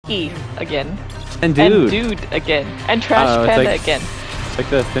Pinky again. And Dude. And Dude again. And Trash Panda again. It's like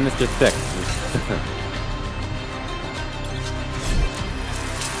the Sinister Six.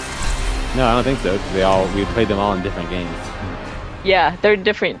 No, I don't think so, because we played them all in different games. Yeah, they're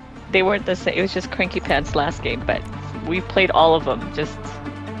different. They weren't the same. It was just Cranky Pants last game, but we played all of them just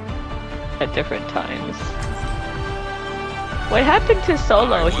at different times. What happened to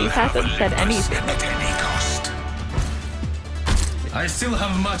Solo? He hasn't said anything. At any cost. I still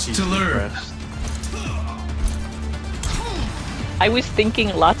have much to learn. I was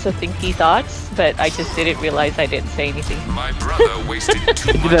thinking lots of thinky thoughts, but I just didn't realize I didn't say anything. My brother wasted too much.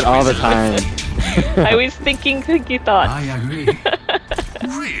 You do that all the time. I was thinking thinky thoughts. I agree.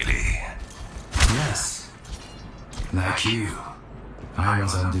 Really? Yes. Like you, I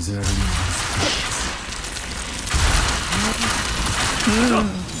was undeserving of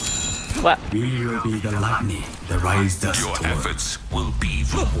his What? We will be the lightning that raised us. Your efforts will be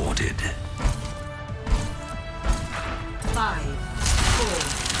rewarded. 5, 4,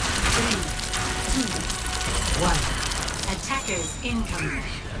 3, 2, 1. Attackers incoming.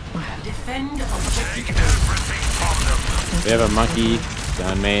 Defend objective. We have a monkey,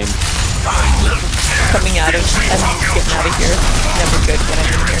 main. Coming out of, I'm getting out of here. Never good when I'm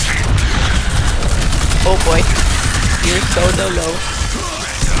in here. Oh boy. You're so low.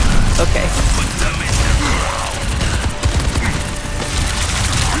 Okay.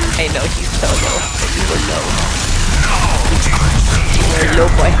 I know he's so low, but you were low. You're low,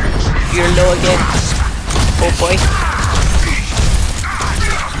 boy. You're low again. Oh boy.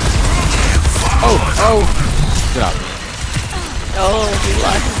 Oh. Get up. Oh,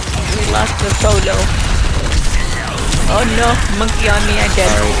 we lost the solo. Oh no, monkey on me, I'm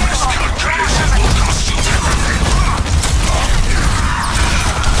dead.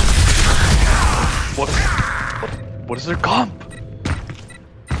 What is their comp?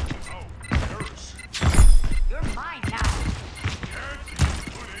 You're mine now.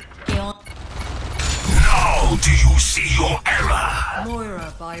 Now do you see your error?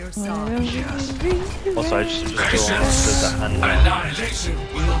 Moira by your side. Also, I just go on to the hand. Annihilation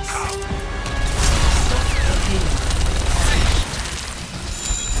will come.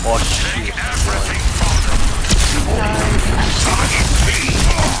 Oh shit. Everything from them.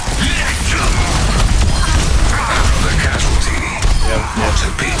 The casualty. What a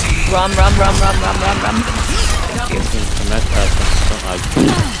pity. Rum. Sombra.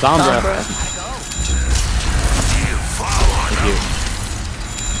 Sombra. Thank you.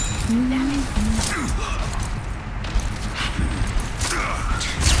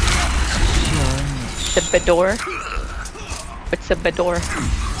 The Bador. What's a Bador?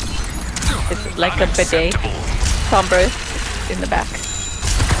 Is it like a bidet? Sombra in the back.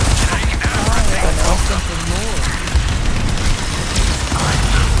 Oh no.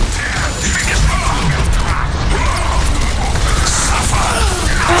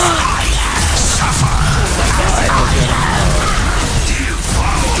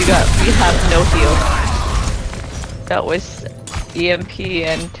 We have no heal. That was EMP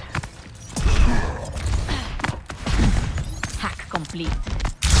and Hack complete.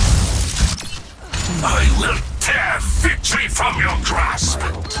 I will tear victory from your grasp.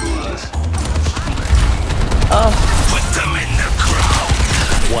 oh, Put them in the ground.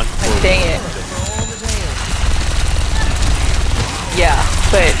 dang it. Yeah,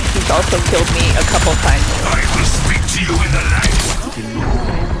 but he's also killed me a couple times. I will speak to you in the light.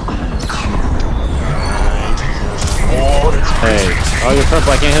 Hey. Oh, you're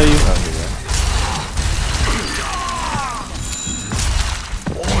purple. I can't heal you.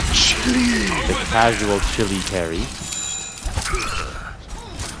 Oh, chili. The casual chili carry.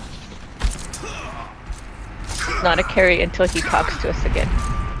 Not a carry until he talks to us again.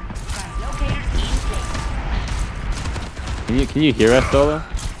 Can you hear us, Solo?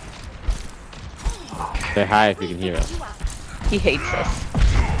 Say hi if you can hear us. He hates us.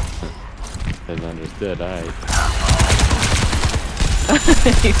 That's understood. Alright.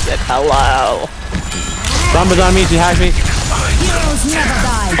 He said hello. Sombra's on me. She hacked me.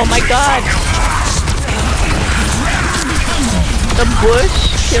 Oh my god. The bush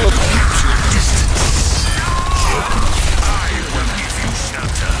killed me.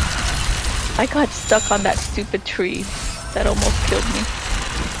 I got stuck on that stupid tree. That almost killed me.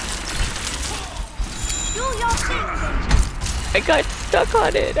 I got stuck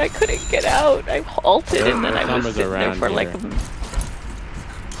on it. I couldn't get out. I halted and then I was sitting there for like a...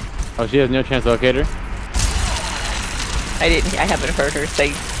 Oh, she has no chance to locate her? I haven't heard her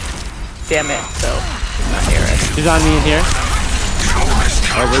say damn it, so she's not near us. She's on me in here.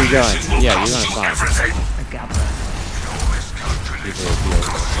 Oh, where are you going? Yeah, you're gonna spawn. people will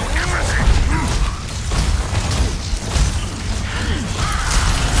feel.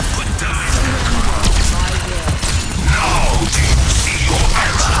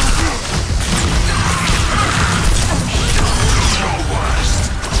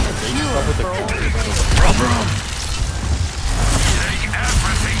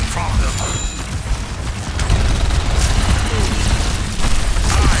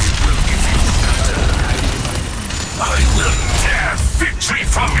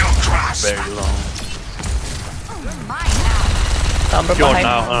 Very long. Sombra Yo,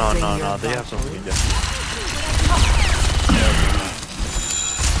 behind. no, they have something to do.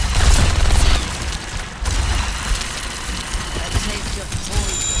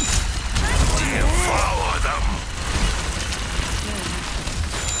 Devour them.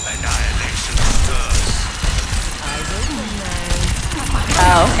 Annihilation stirs.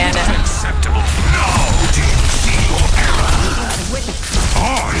 Ow, Anna. Acceptable. No, do you see your error? I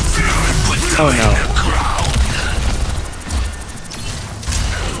feel it put them Oh in no. the ground.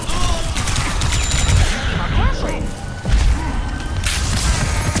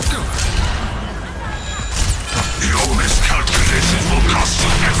 Your miscalculations will cost you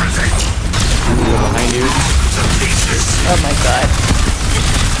everything. Behind you. To pieces. Oh my god.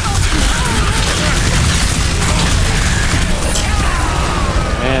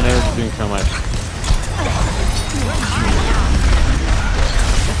 Man, they were just doing so much.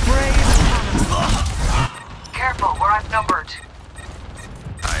 Careful, we're outnumbered.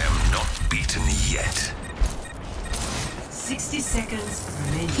 I am not beaten yet. 60 seconds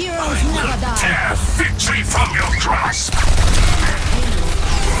remaining. I will tear victory from your grasp.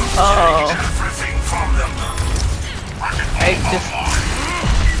 Oh, Everything from them. I just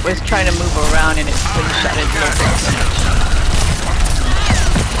was trying to move around and it slingshotted a little bit.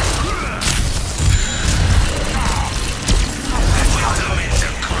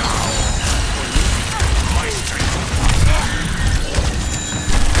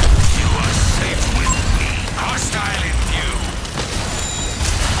 Hostile in view.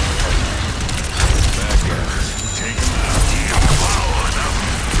 Take them out. Devour them.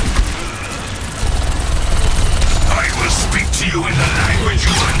 I will speak to you in the language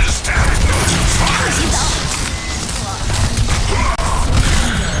you understand. Violence.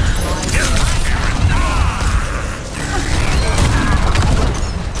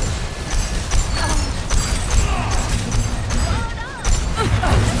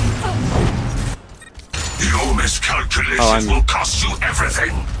 Your miscalculations will cost you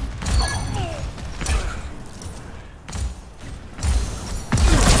everything.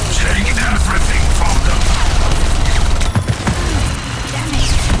 Take everything from them.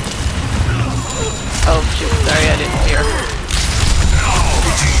 Oh shoot, sorry I didn't see her. Now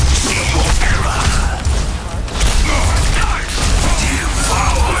do you see your error?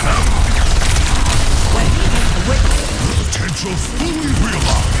 Devour them. Potential fully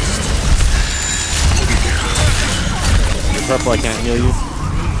realized. Purple, I can't heal you.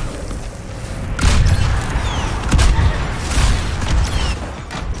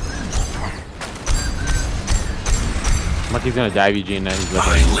 Monkey's gonna dive you, Gina. He's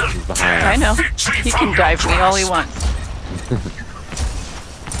looking. He's behind. I know. He can dive me all he wants. Put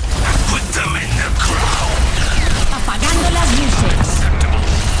them in the ground.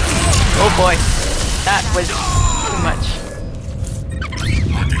 Oh boy, that was too much.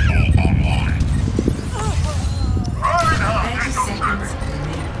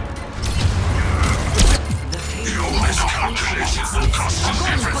 Your miscalculations will cost you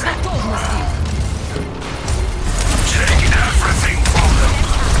everything. Take everything from them.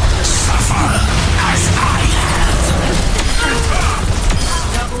 Suffer as I have.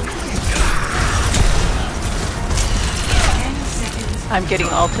 I'm getting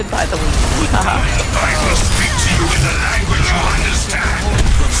ulted by the weak. I will speak to you in the language you understand.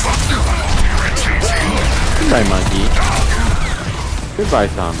 Fuck. Irritating. Goodbye, Monkey. Goodbye,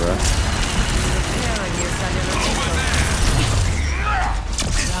 Sombra.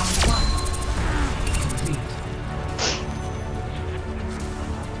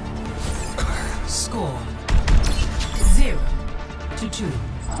 Score 0-2.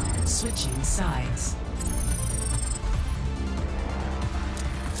 Switching sides.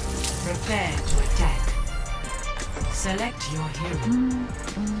 Prepare to attack. Select your hero.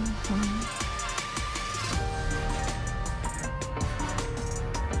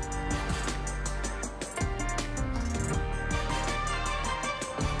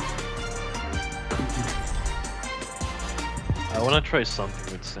 I wanna try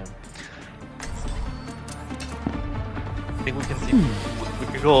something with Sim. I think we can we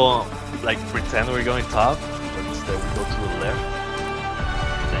could go like pretend we're going top, but instead we go to the left.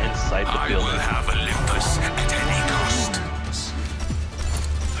 inside the I building. will have Olympus at any cost.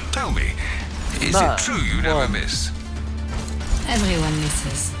 Tell me, is it true you never miss? Everyone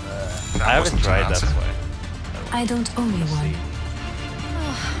misses. That I haven't wasn't tried an that answer. way. I don't owe you one.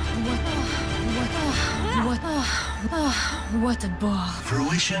 What a bore.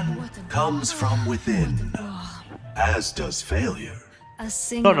 Fruition comes from within, as does failure. A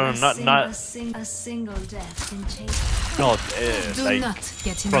single, No, not a single death can change. no, Do like not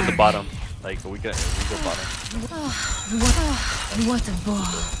get in from my the way. bottom. Like we go bottom. What a bore.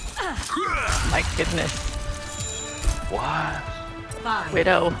 My goodness. What?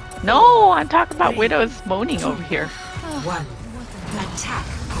 Widow. No, I'm talking about Widow's moaning over here. One. Attack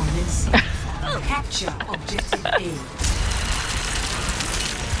commencing. Capture objective A.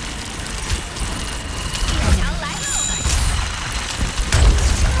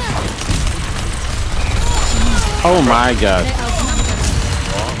 Oh my god.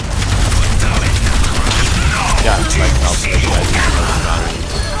 Yeah,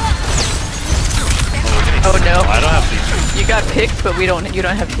 Oh no. I don't have these. You got picked, but you don't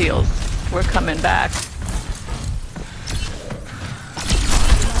have heals. We're coming back.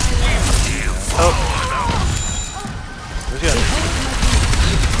 Oh. Where's the other?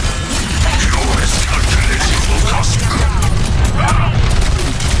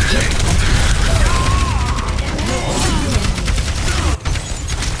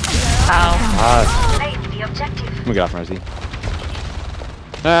 Ow. Let me get off Mercy.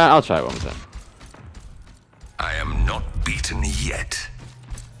 I'll try it one more time. I am not beaten yet.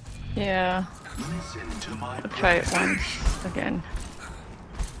 Yeah. I'll try it once again.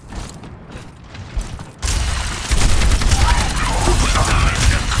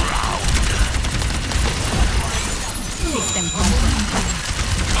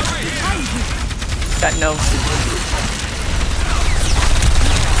 Got no.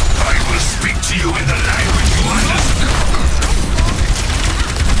 I will speak to you in the language you understand.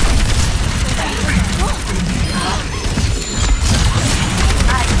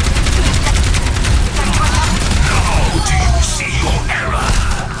 Now do you see your error?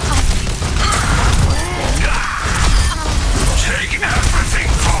 Take everything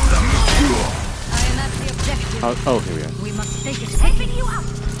from them. Oh, here we go. We must take it. Taking you out.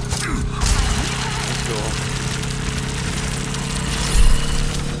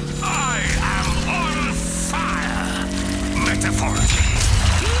 I am on fire, metaphorically.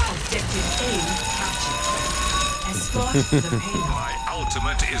 Objective A captured. Escort the payload. My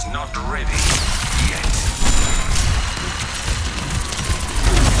ultimate is not ready yet.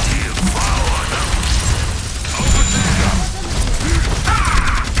 Devour them. Over there.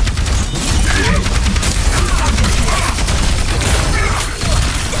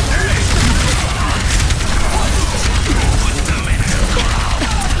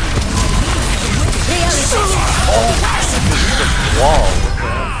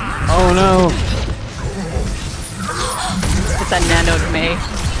 Oh no! It's a nanoed May.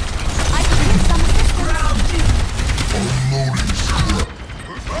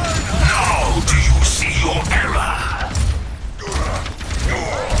 Now do you see your error?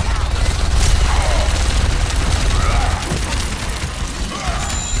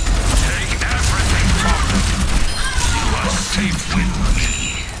 Take everything from them. You are safe with me.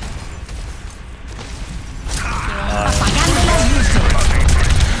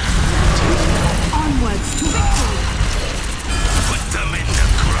 Onwards to victory. Put them in the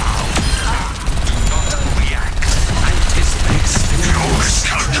ground. Do not react. Anticipate. Your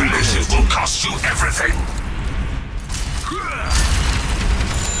miscalculations will cost you everything.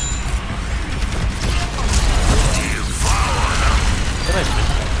 Devour them.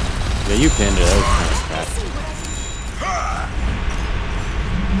 Yeah, you pinned it. That was kind of crap.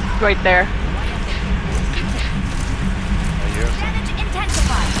 Right there.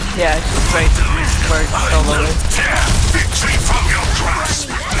 Yeah, it's just right where Solo is. Tear victory from your grasp.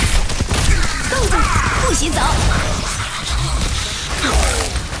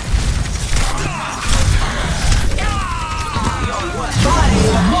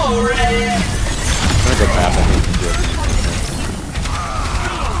 I'm gonna go back, I think, to do it.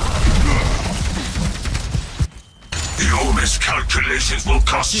 Your miscalculations will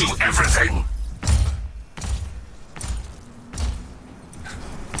cost you everything.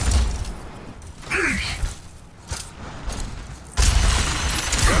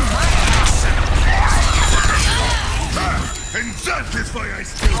 And that is why I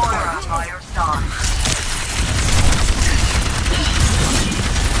still fight.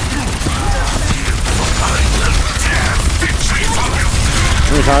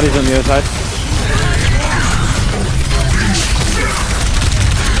 There's Hotties on the other side.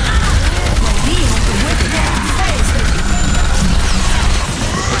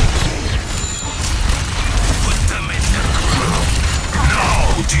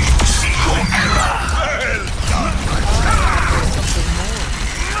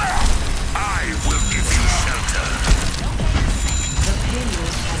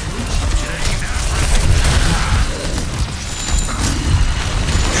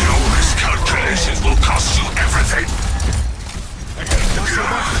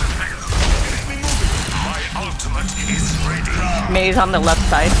 May's on the left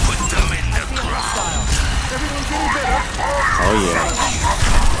side. Oh yeah.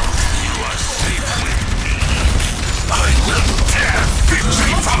 I will tear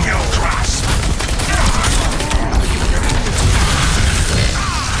victory from your grasp.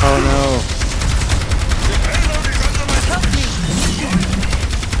 Oh no.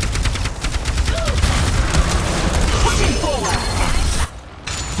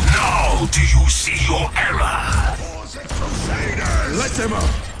 Now do you see your error? Let them up.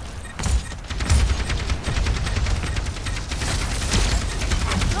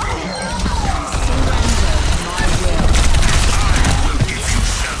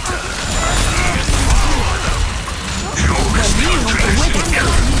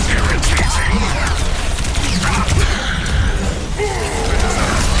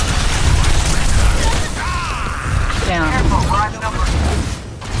 Down.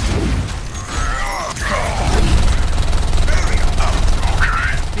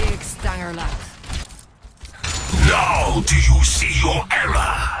 Big stanger left. Now do you see your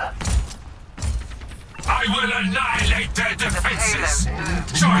error? I will annihilate their defenses.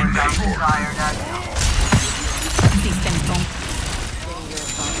 Join me.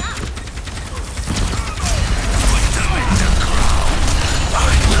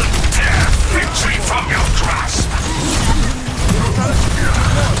 I will tear victory from your grasp.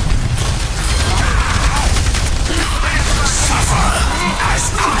 Suffer as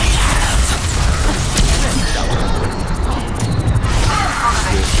I have.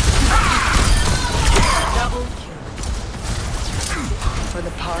 Double kill. For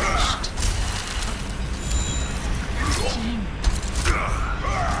the parched.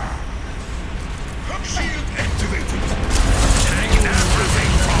 Shield activated. Take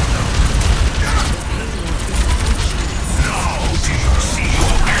everything from them. Now do you see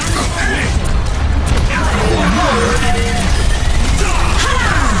your enemy?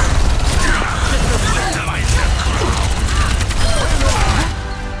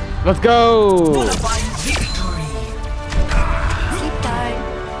 Let's go!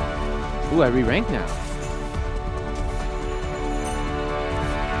 Ooh, I re-ranked now.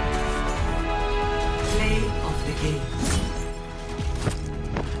 Play of the game.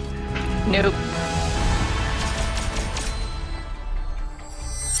 Nope.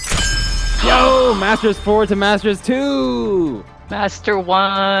 Yo! Masters 4 to Masters 2! Master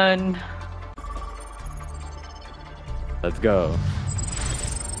 1. Let's go.